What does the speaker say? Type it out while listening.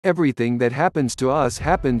Everything that happens to us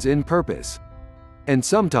happens in purpose. And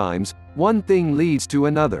sometimes, one thing leads to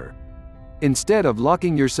another. Instead of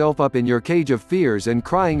locking yourself up in your cage of fears and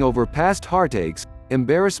crying over past heartaches,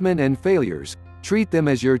 embarrassment and failures, treat them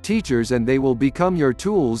as your teachers and they will become your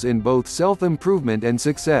tools in both self-improvement and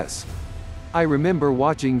success. I remember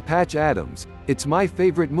watching Patch Adams. It's my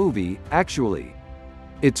favorite movie, actually.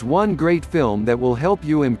 It's one great film that will help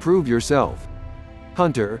you improve yourself.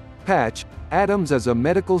 Hunter, Patch, Adams is a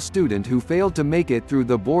medical student who failed to make it through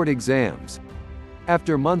the board exams.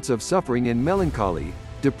 After months of suffering in melancholy,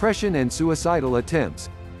 depression and suicidal attempts,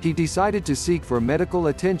 he decided to seek for medical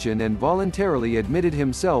attention and voluntarily admitted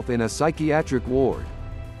himself in a psychiatric ward.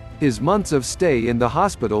 His months of stay in the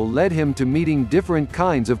hospital led him to meeting different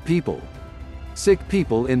kinds of people. Sick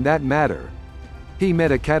people in that matter. He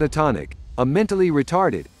met a catatonic, a mentally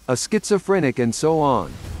retarded, a schizophrenic and so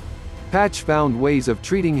on. Patch found ways of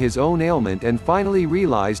treating his own ailment and finally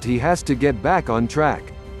realized he has to get back on track.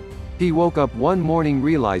 He woke up one morning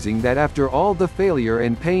realizing that after all the failure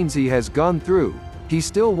and pains he has gone through, he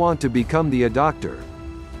still wants to become a doctor.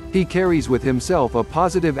 He carries with himself a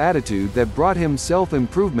positive attitude that brought him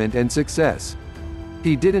self-improvement and success.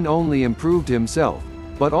 He didn't only improve himself,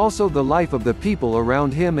 but also the life of the people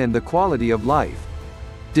around him and the quality of life.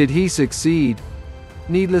 Did he succeed?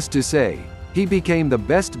 Needless to say, he became the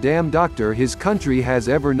best damn doctor his country has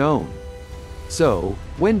ever known. So,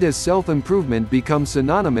 when does self-improvement become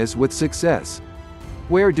synonymous with success?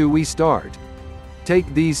 Where do we start?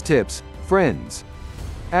 Take these tips, friends.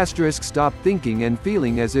 Stop thinking and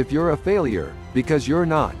feeling as if you're a failure, because you're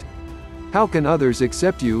not. How can others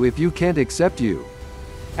accept you if you can't accept you?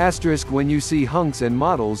 When you see hunks and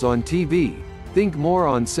models on TV, think more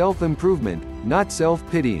on self-improvement, not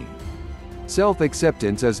self-pitying.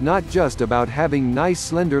 Self-acceptance is not just about having nice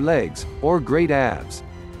slender legs, or great abs.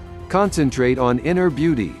 Concentrate on inner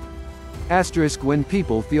beauty. When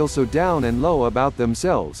people feel so down and low about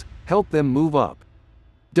themselves, help them move up.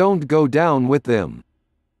 Don't go down with them.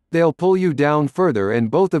 They'll pull you down further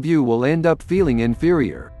and both of you will end up feeling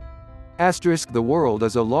inferior. The world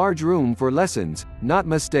is a large room for lessons, not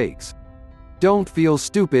mistakes. Don't feel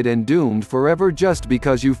stupid and doomed forever just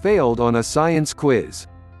because you failed on a science quiz.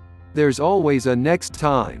 There's always a next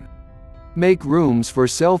time. Make rooms for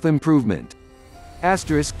self-improvement.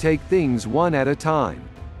 Take things one at a time.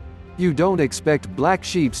 You don't expect black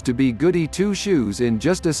sheeps to be goody two-shoes in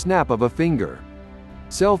just a snap of a finger.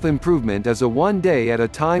 Self-improvement is a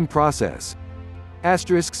one-day-at-a-time process.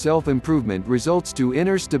 Self-improvement results to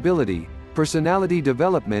inner stability, personality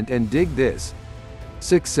development and dig this.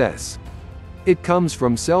 Success. It comes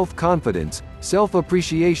from self-confidence,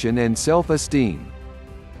 self-appreciation and self-esteem.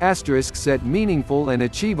 Set meaningful and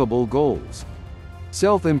achievable goals.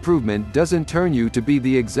 Self-improvement doesn't turn you to be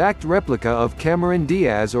the exact replica of Cameron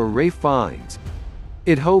Diaz or Ralph Fiennes.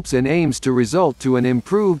 It hopes and aims to result to an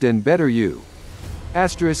improved and better you.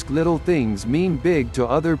 Little things mean big to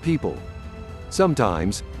other people.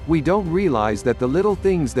 Sometimes, we don't realize that the little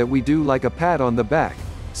things that we do, like a pat on the back,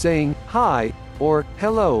 saying, hi, or,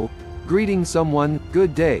 hello, greeting someone,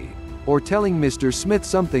 good day, or telling Mr. Smith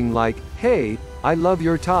something like, hey, I love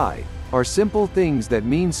your tie, are simple things that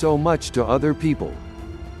mean so much to other people.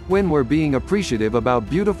 When we're being appreciative about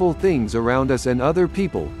beautiful things around us and other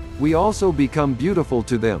people, we also become beautiful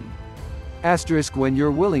to them. When you're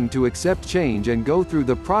willing to accept change and go through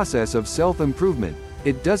the process of self-improvement,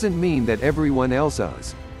 it doesn't mean that everyone else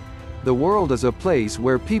is. The world is a place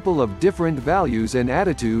where people of different values and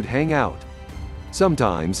attitude hang out.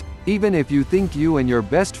 Sometimes, even if you think you and your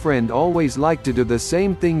best friend always like to do the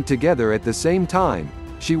same thing together at the same time,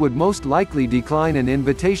 she would most likely decline an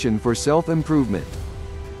invitation for self-improvement.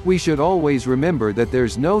 We should always remember that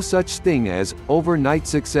there's no such thing as overnight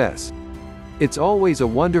success. It's always a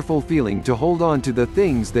wonderful feeling to hold on to the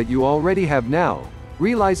things that you already have now,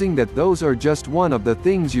 realizing that those are just one of the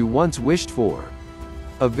things you once wished for.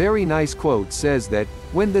 A very nice quote says that,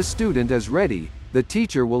 when the student is ready, the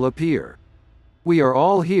teacher will appear. We are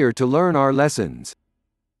all here to learn our lessons.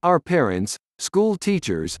 Our parents, school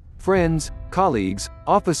teachers, friends, colleagues,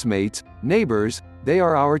 office mates, neighbors, they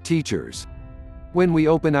are our teachers. When we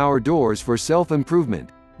open our doors for self-improvement,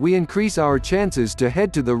 we increase our chances to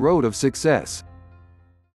head to the road of success.